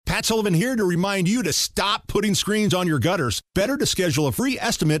Matt Sullivan here to remind you to stop putting screens on your gutters. Better to schedule a free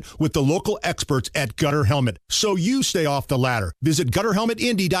estimate with the local experts at Gutter Helmet so you stay off the ladder. Visit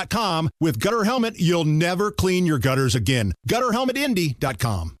GutterHelmetIndy.com. With Gutter Helmet, you'll never clean your gutters again.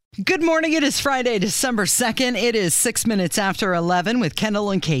 GutterHelmetIndy.com. Good morning. It is Friday, December 2nd. It is 6 minutes after 11 with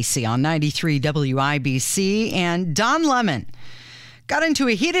Kendall and Casey on 93 WIBC. And Don Lemon got into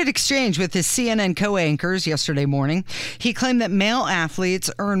a heated exchange with his CNN co-anchors yesterday morning. He claimed that male athletes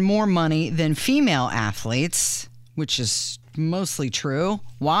earn more money than female athletes, which is mostly true.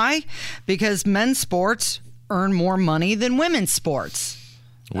 Why? Because men's sports earn more money than women's sports.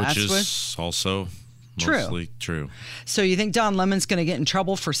 Which is also mostly true. So you think Don Lemon's going to get in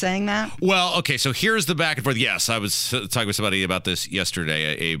trouble for saying that? Well, okay, so here's the back and forth. Yes, I was talking with somebody about this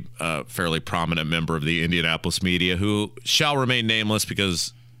yesterday, a fairly prominent member of the Indianapolis media who shall remain nameless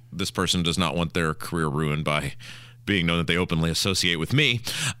because this person does not want their career ruined by being known that they openly associate with me.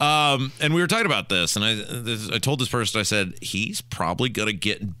 And we were talking about this, and I told this person, I said, he's probably going to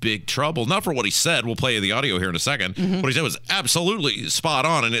get in big trouble. Not for what he said. We'll play the audio here in a second. What he said was absolutely spot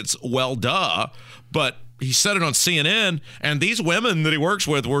on, and it's well duh. But he said it on CNN, and these women that he works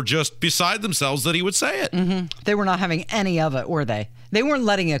with were just beside themselves that he would say it. They were not having any of it, were they? They weren't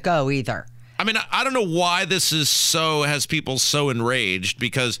letting it go either. I mean, I don't know why this has people so enraged,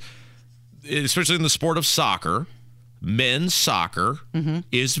 because especially in the sport of soccer, men's soccer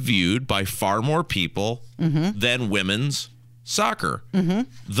is viewed by far more people than women's soccer.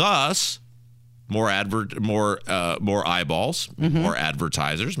 Thus, more eyeballs, more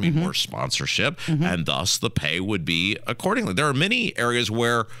advertisers, mean more sponsorship, and thus the pay would be accordingly. There are many areas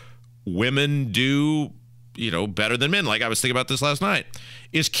where women do, better than men. Like I was thinking about this last night.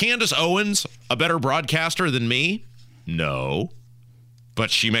 Is Candace Owens a better broadcaster than me? No. But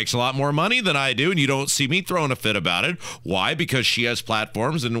she makes a lot more money than I do, and you don't see me throwing a fit about it. Why? Because she has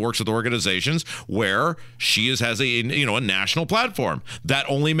platforms and works with organizations where she has a national platform. That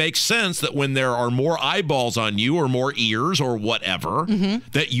only makes sense that when there are more eyeballs on you or more ears or whatever,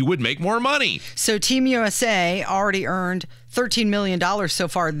 that you would make more money. So Team USA already earned $13 million so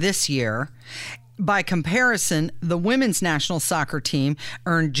far this year. By comparison, the women's national soccer team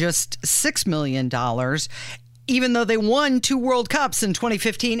earned just $6 million, even though they won 2 World Cups in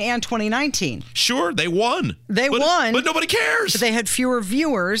 2015 and 2019. Sure, they won. They won. But nobody cares. But they had fewer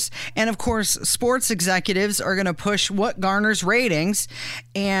viewers. And, of course, sports executives are going to push what garners ratings,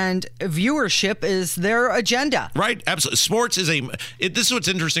 and viewership is their agenda. Right, absolutely. Sports is this is what's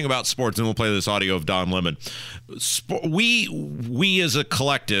interesting about sports, and we'll play this audio of Don Lemon. We as a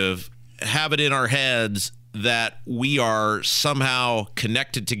collective have it in our heads that we are somehow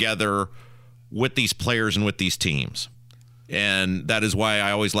connected together with these players and with these teams. And that is why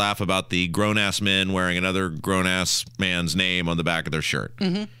I always laugh about the grown-ass men wearing another grown-ass man's name on the back of their shirt.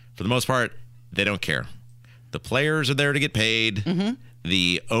 For the most part, they don't care. The players are there to get paid.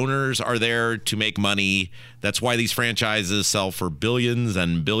 The owners are there to make money. That's why these franchises sell for billions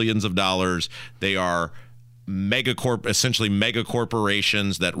and billions of dollars. They are essentially mega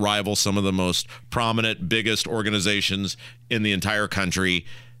corporations that rival some of the most prominent, biggest organizations in the entire country.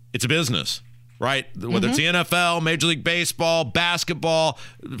 It's a business. Right? Whether it's the NFL, Major League Baseball, basketball,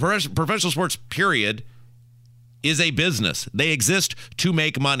 professional sports, period, is a business. They exist to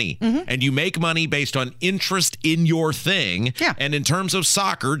make money. And you make money based on interest in your thing. Yeah. And in terms of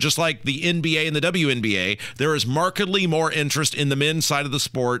soccer, just like the NBA and the WNBA, there is markedly more interest in the men's side of the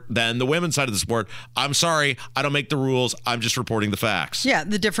sport than the women's side of the sport. I'm sorry, I don't make the rules. I'm just reporting the facts. Yeah,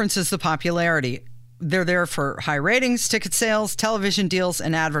 the difference is the popularity. They're there for high ratings, ticket sales, television deals,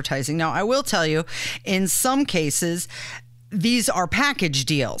 and advertising. Now, I will tell you, in some cases, these are package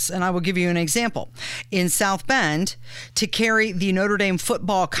deals, and I will give you an example. In South Bend, to carry the Notre Dame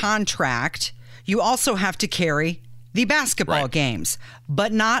football contract, you also have to carry the basketball games,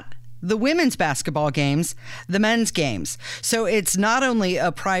 but not the women's basketball games, the men's games. So it's not only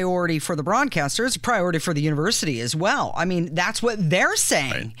a priority for the broadcaster, it's a priority for the university as well. I mean, that's what they're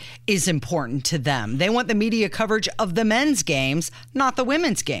saying is important to them. They want the media coverage of the men's games, not the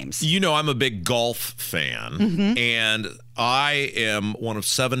women's games. I'm a big golf fan, and I am one of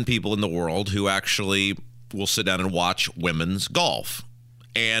 7 people in the world who actually will sit down and watch women's golf.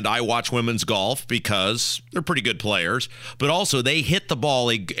 And I watch women's golf because they're pretty good players, but also they hit the ball.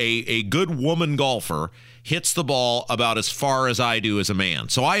 A good woman golfer hits the ball about as far as I do as a man.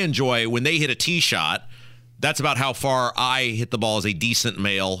 So I enjoy when they hit a tee shot. That's about how far I hit the ball as a decent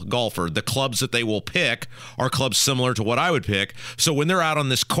male golfer. The clubs that they will pick are clubs similar to what I would pick. So when they're out on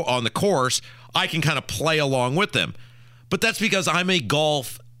the course, I can kind of play along with them. But that's because I'm a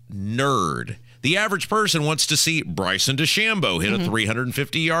golf nerd. The average person wants to see Bryson DeChambeau hit a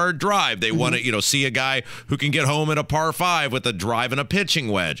 350-yard drive. They want to, see a guy who can get home at a par 5 with a drive and a pitching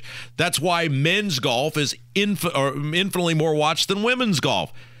wedge. That's why men's golf is infinitely more watched than women's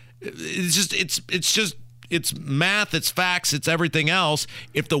golf. It's math, it's facts, it's everything else.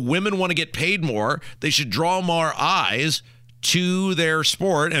 If the women want to get paid more, they should draw more eyes to their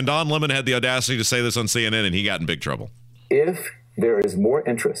sport. And Don Lemon had the audacity to say this on CNN, and he got in big trouble. If there is more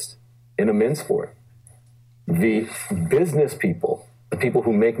interest in a men's sport, the business people, the people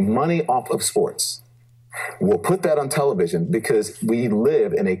who make money off of sports, will put that on television because we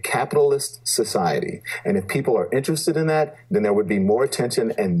live in a capitalist society. And if people are interested in that, then there would be more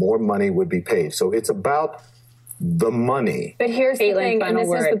attention and more money would be paid. So it's about the money. But here's the thing, and this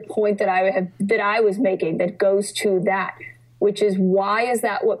is the point that I was making that goes to that, which is, why is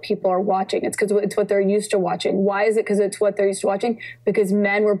that what people are watching? It's because it's what they're used to watching. Why is it because it's what they're used to watching? Because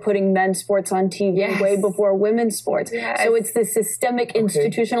men were putting men's sports on TV way before women's sports. Yes. So it's this systemic,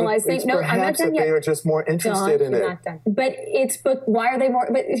 institutionalized thing. No, I'm not done yet. They are just more interested in it. But why are they more?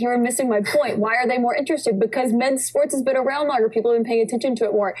 But you're missing my point. Why are they more interested? Because men's sports has been around longer. People have been paying attention to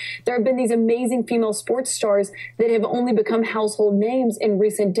it more. There have been these amazing female sports stars that have only become household names in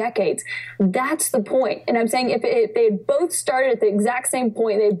recent decades. That's the point. And I'm saying if they had both started at the exact same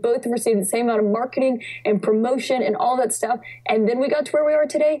point, they both received the same amount of marketing and promotion and all that stuff, and then we got to where we are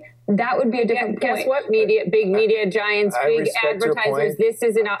today, that would be a different point. Guess what, big media giants, big advertisers, this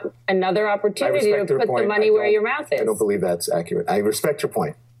is another opportunity to put the money where your mouth is. I don't believe that's accurate. I respect your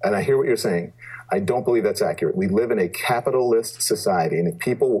point, and I hear what you're saying. I don't believe that's accurate. We live in a capitalist society, and if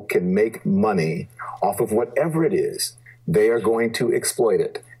people can make money off of whatever it is, they are going to exploit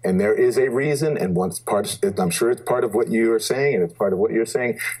it. And there is a reason, and I'm sure it's part of what you are saying, and it's part of what you're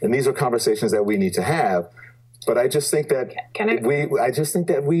saying. And these are conversations that we need to have. But I just think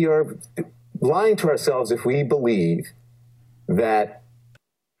that we are lying to ourselves if we believe that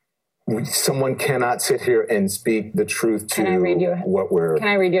someone cannot sit here and speak the truth to what we're. Can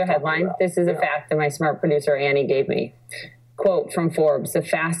I read you a headline? This is a fact that my smart producer Annie gave me. Quote from Forbes: "The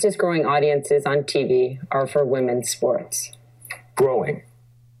fastest growing audiences on TV are for women's sports." Growing.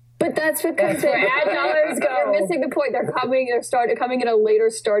 But that's because their ad dollars go. You're missing the point. They're coming at a later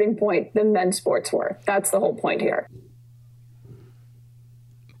starting point than men's sports were. That's the whole point here.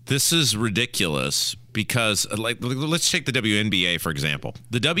 This is ridiculous because, let's take the WNBA, for example.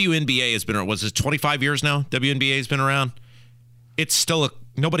 The WNBA has been around, was it 25 years now? WNBA has been around. It's still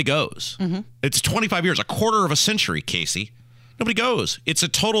nobody goes. Mm-hmm. It's 25 years, a quarter of a century, Casey. Nobody goes. It's a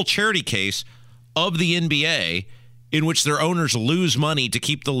total charity case of the NBA in which their owners lose money to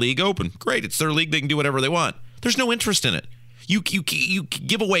keep the league open. Great, it's their league. They can do whatever they want. There's no interest in it. You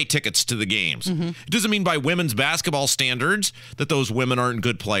give away tickets to the games. Mm-hmm. It doesn't mean by women's basketball standards that those women aren't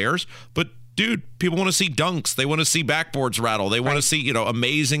good players, but dude, people want to see dunks. They want to see backboards rattle. They want to see,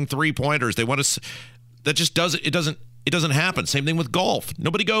 amazing three-pointers. They want to that just it doesn't happen. Same thing with golf.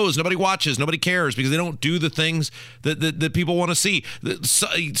 Nobody goes, nobody watches, nobody cares because they don't do the things that people want to see.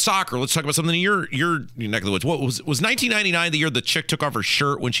 Soccer, let's talk about something in your neck of the woods. What was 1999 the year the chick took off her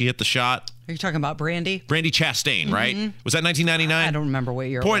shirt when she hit the shot? Are you talking about Brandy? Brandy Chastain, right? Was that 1999? I don't remember what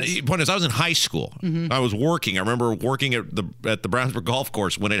year point it was. Point is, I was in high school. Mm-hmm. I was working. I remember working at the Brownsburg Golf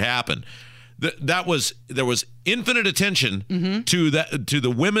Course when it happened. There was infinite attention to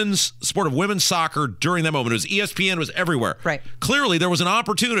the women's sport of women's soccer during that moment. It was ESPN, was everywhere. Right. Clearly, there was an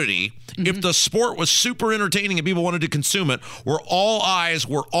opportunity if the sport was super entertaining and people wanted to consume it, where all eyes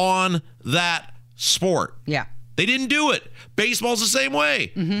were on that sport. Yeah. They didn't do it. Baseball's the same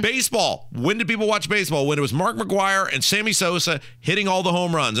way. Mm-hmm. Baseball. When did people watch baseball? When it was Mark McGwire and Sammy Sosa hitting all the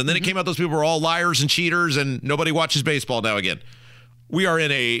home runs, and then it came out those people were all liars and cheaters, and nobody watches baseball now again. We are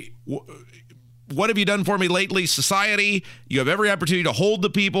in a what have you done for me lately society. You have every opportunity to hold the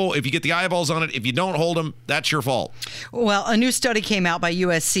people. If you get the eyeballs on it, if you don't hold them, that's your fault. Well, a new study came out by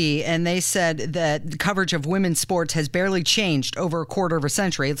USC, and they said that coverage of women's sports has barely changed over a quarter of a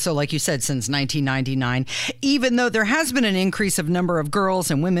century. So like you said, since 1999, even though there has been an increase of number of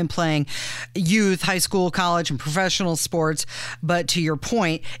girls and women playing youth, high school, college, and professional sports. But to your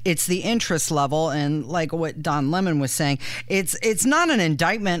point, it's the interest level. And like what Don Lemon was saying, it's not an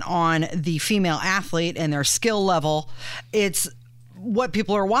indictment on the female athlete and their skill level. It's what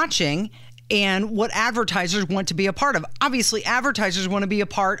people are watching and what advertisers want to be a part of. Obviously, advertisers want to be a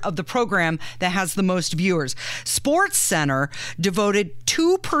part of the program that has the most viewers. SportsCenter devoted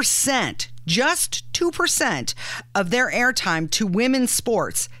 2%, just 2% of their airtime to women's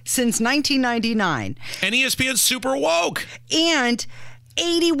sports since 1999. And ESPN's super woke. And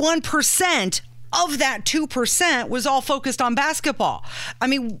 81% of that 2% was all focused on basketball. I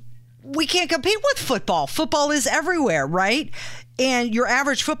mean, we can't compete with football. Football is everywhere, right? And your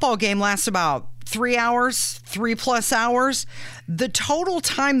average football game lasts about 3 hours, 3+ hours. The total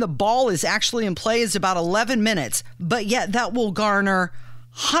time the ball is actually in play is about 11 minutes, but yet that will garner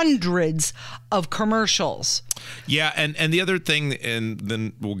hundreds of commercials. Yeah, and the other thing, and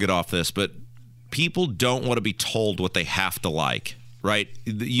then we'll get off this, but people don't want to be told what they have to like. Right?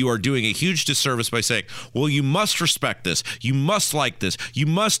 You are doing a huge disservice by saying, well, you must respect this. You must like this. You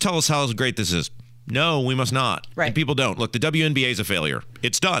must tell us how great this is. No, we must not. Right. And people don't. Look, the WNBA is a failure.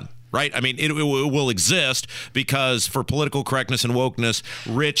 It's done. Right? I mean, it will exist because for political correctness and wokeness,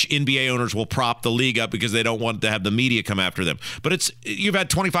 rich NBA owners will prop the league up because they don't want to have the media come after them. But you've had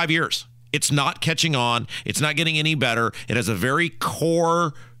 25 years. It's not catching on. It's not getting any better. It has a very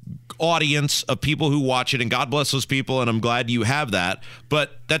core audience of people who watch it, and God bless those people, and I'm glad you have that.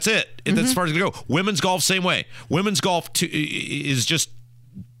 But that's it. That's as far as it go. Women's golf, same way. Women's golf is just,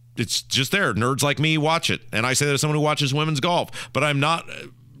 it's just there. Nerds like me watch it, and I say that as someone who watches women's golf. But I'm not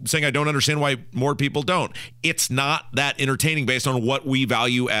saying I don't understand why more people don't. It's not that entertaining based on what we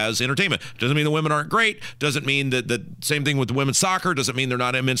value as entertainment. Doesn't mean the women aren't great. Doesn't mean that the same thing with women's soccer. Doesn't mean they're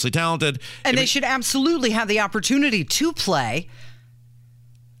not immensely talented. And they should absolutely have the opportunity to play.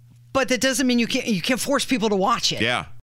 But that doesn't mean you can't force people to watch it. Yeah.